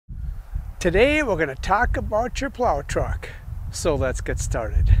Today we're going to talk about your plow truck. So let's get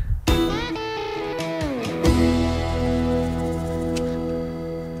started.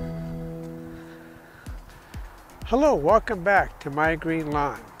 Hello, welcome back to My Green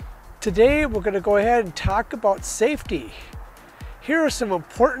Lawn. Today we're going to go ahead and talk about safety. Here are some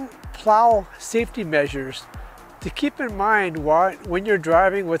important plow safety measures to keep in mind when you're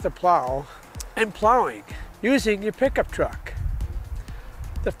driving with a plow and plowing using your pickup truck.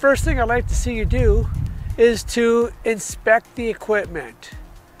 The first thing I'd like to see you do is to inspect the equipment.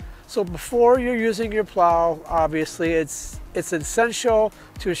 So before you're using your plow, obviously it's essential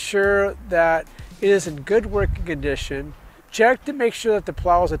to ensure that it is in good working condition. Check to make sure that the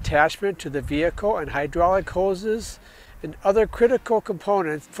plow's attachment to the vehicle and hydraulic hoses and other critical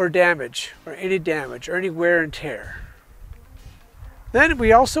components for damage or any wear and tear. Then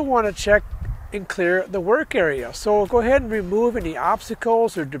we also want to check and clear the work area. So we'll go ahead and remove any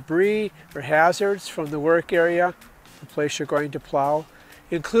obstacles or debris or hazards from the work area, the place you're going to plow,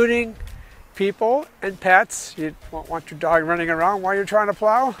 including people and pets. You won't want your dog running around while you're trying to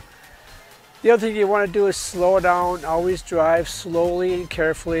plow. The other thing you want to do is slow down. Always drive slowly and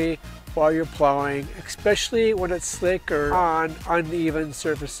carefully while you're plowing, especially when it's slick or on uneven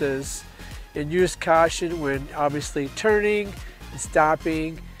surfaces. And use caution when obviously turning and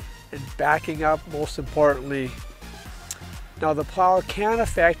stopping and backing up, most importantly. Now the plow can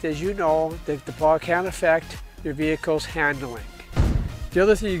affect, as you know, the plow can affect your vehicle's handling. The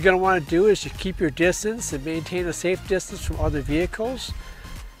other thing you're going to want to do is to keep your distance and maintain a safe distance from other vehicles.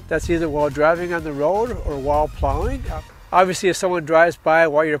 That's either while driving on the road or while plowing. Obviously, if someone drives by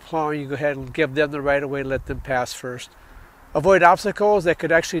while you're plowing, you go ahead and give them the right of way, let them pass first. Avoid obstacles that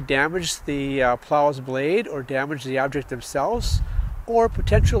could actually damage the plow's blade or damage the object themselves, or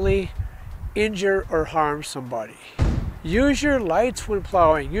potentially injure or harm somebody. Use your lights when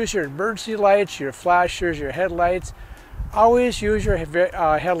plowing. Use your emergency lights, your flashers, your headlights. Always use your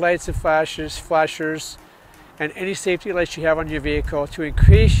headlights and flashers, and any safety lights you have on your vehicle to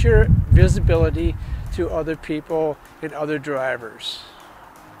increase your visibility to other people and other drivers.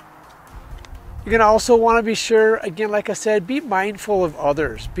 You're going to also want to be sure, again, like I said, be mindful of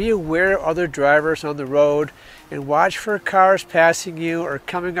others. Be aware of other drivers on the road and watch for cars passing you or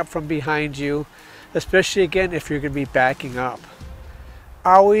coming up from behind you, especially again if you're going to be backing up.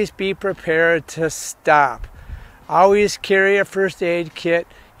 Always be prepared to stop. Always carry a first aid kit,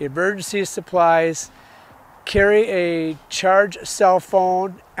 emergency supplies, carry a charged cell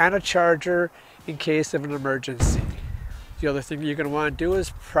phone and a charger in case of an emergency. The other thing you're going to want to do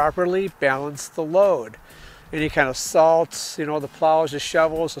is properly balance the load. Any kind of salts, the plows, the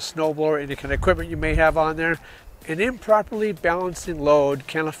shovels, the snowblower, any kind of equipment you may have on there. An improperly balancing load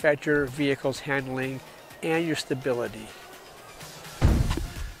can affect your vehicle's handling and your stability.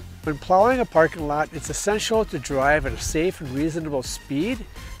 When plowing a parking lot, it's essential to drive at a safe and reasonable speed,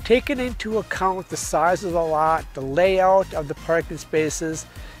 taking into account the size of the lot, the layout of the parking spaces,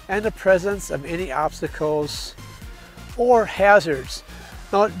 and the presence of any obstacles or hazards.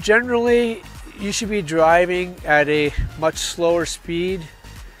 Now, generally, you should be driving at a much slower speed.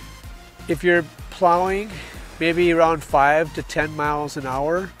 If you're plowing, maybe around 5 to 10 miles an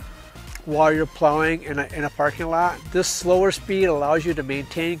hour while you're plowing in a parking lot. This slower speed allows you to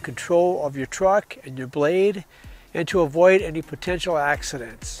maintain control of your truck and your blade and to avoid any potential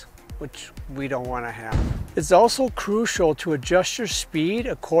accidents, which we don't want to have. It's also crucial to adjust your speed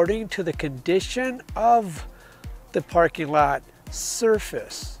according to the condition of the parking lot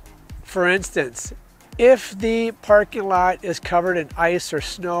surface. For instance, if the parking lot is covered in ice or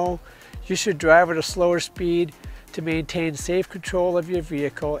snow, you should drive at a slower speed to maintain safe control of your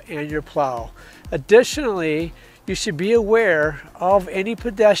vehicle and your plow. Additionally, you should be aware of any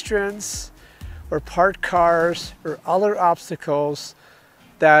pedestrians or parked cars or other obstacles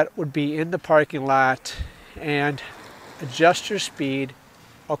that would be in the parking lot and adjust your speed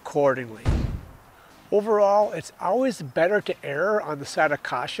accordingly. Overall, it's always better to err on the side of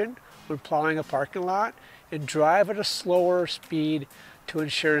caution when plowing a parking lot and drive at a slower speed to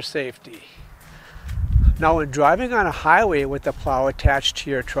ensure safety. Now, when driving on a highway with the plow attached to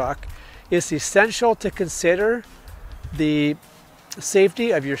your truck, it's essential to consider the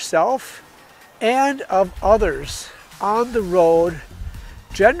safety of yourself and of others on the road.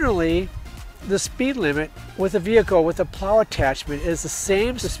 Generally, the speed limit with a vehicle with a plow attachment is the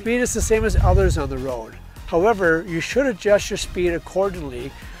same. The speed is the same as others on the road. However, you should adjust your speed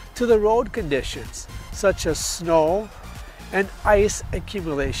accordingly to the road conditions, such as snow and ice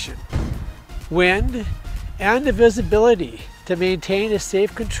accumulation, wind, and the visibility to maintain a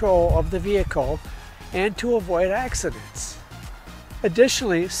safe control of the vehicle and to avoid accidents.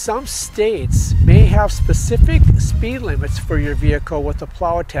 Additionally, some states may have specific speed limits for your vehicle with a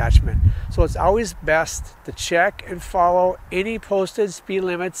plow attachment. So it's always best to check and follow any posted speed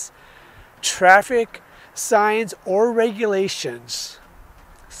limits, traffic signs, or regulations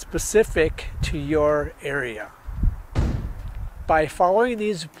specific to your area. By following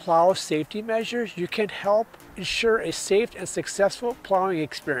these plow safety measures, you can help ensure a safe and successful plowing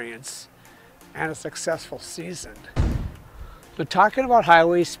experience and a successful season. So talking about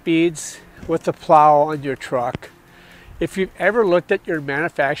highway speeds with the plow on your truck, if you've ever looked at your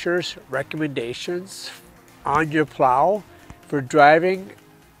manufacturer's recommendations on your plow for driving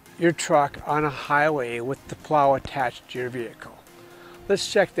your truck on a highway with the plow attached to your vehicle,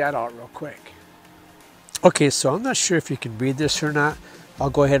 let's check that out real quick. Okay, so I'm not sure if you can read this or not. I'll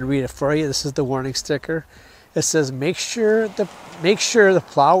go ahead and read it for you. This is the warning sticker. It says, make sure the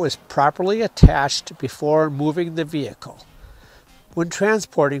plow is properly attached before moving the vehicle. When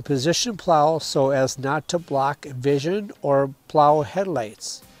transporting, position plow so as not to block vision or plow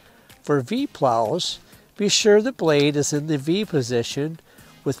headlights. For V plows, be sure the blade is in the V position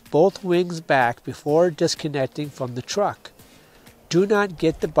with both wings back before disconnecting from the truck. Do not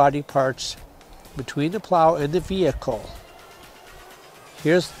get the body parts between the plow and the vehicle.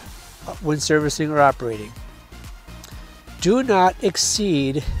 Here's when servicing or operating. Do not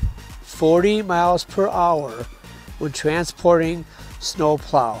exceed 40 miles per hour when transporting snow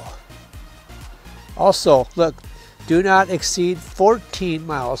plow. Also, look, do not exceed 14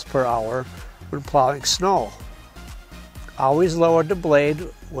 miles per hour when plowing snow. Always lower the blade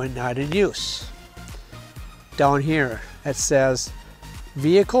when not in use. Down here it says,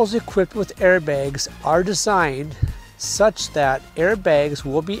 vehicles equipped with airbags are designed such that airbags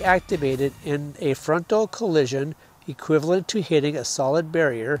will be activated in a frontal collision equivalent to hitting a solid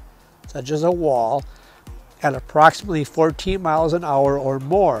barrier, such as a wall, at approximately 14 miles an hour or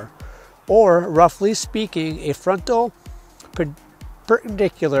more, or roughly speaking, a frontal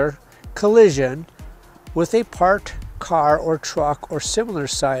perpendicular collision with a parked car or truck or similar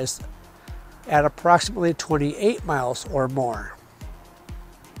size at approximately 28 miles or more.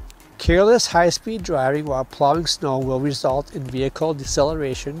 Careless high-speed driving while plowing snow will result in vehicle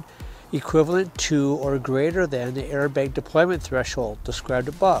deceleration equivalent to or greater than the airbag deployment threshold described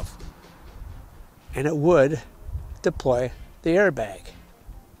above, and it would deploy the airbag.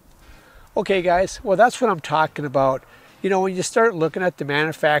 Okay guys, well that's what I'm talking about. You know, when you start looking at the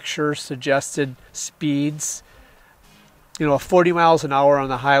manufacturer's suggested speeds, you know, 40 miles an hour on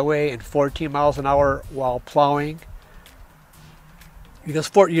the highway and 14 miles an hour while plowing, because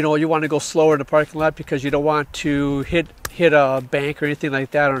you want to go slower in the parking lot because you don't want to hit a bank or anything like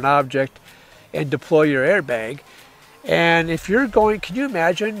that or an object and deploy your airbag. And if you're going, can you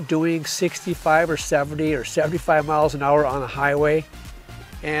imagine doing 65 or 70 or 75 miles an hour on a highway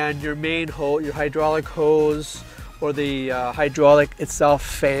and your main hose, your hydraulic hose or the hydraulic itself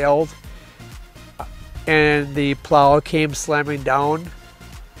failed and the plow came slamming down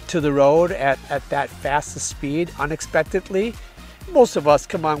to the road at that fastest speed unexpectedly? Most of us,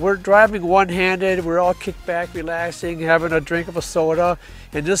 come on, we're driving one-handed, we're all kicked back, relaxing, having a drink of a soda,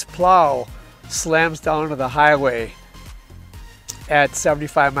 and this plow slams down to the highway at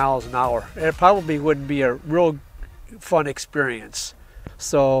 75 miles an hour. It probably wouldn't be a real fun experience.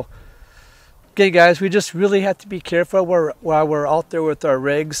 So, again guys, we just really have to be careful while we're out there with our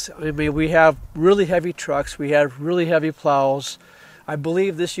rigs. I mean, we have really heavy trucks, we have really heavy plows. I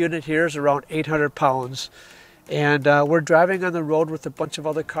believe this unit here is around 800 pounds. And we're driving on the road with a bunch of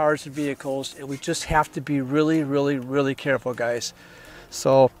other cars and vehicles, and we just have to be really, really, really careful, guys.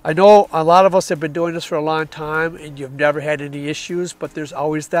 So I know a lot of us have been doing this for a long time and you've never had any issues, but there's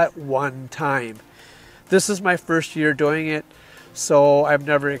always that one time. This is my first year doing it, so I've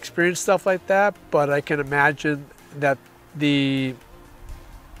never experienced stuff like that, but I can imagine that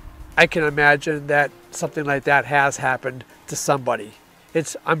something like that has happened to somebody.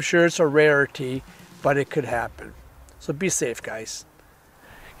 I'm sure it's a rarity, but it could happen. So be safe, guys.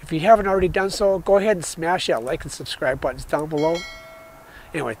 If you haven't already done so, go ahead and smash that like and subscribe buttons down below.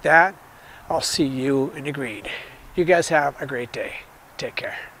 And with that, I'll see you in the green. You guys have a great day. Take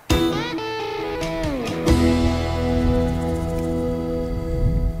care.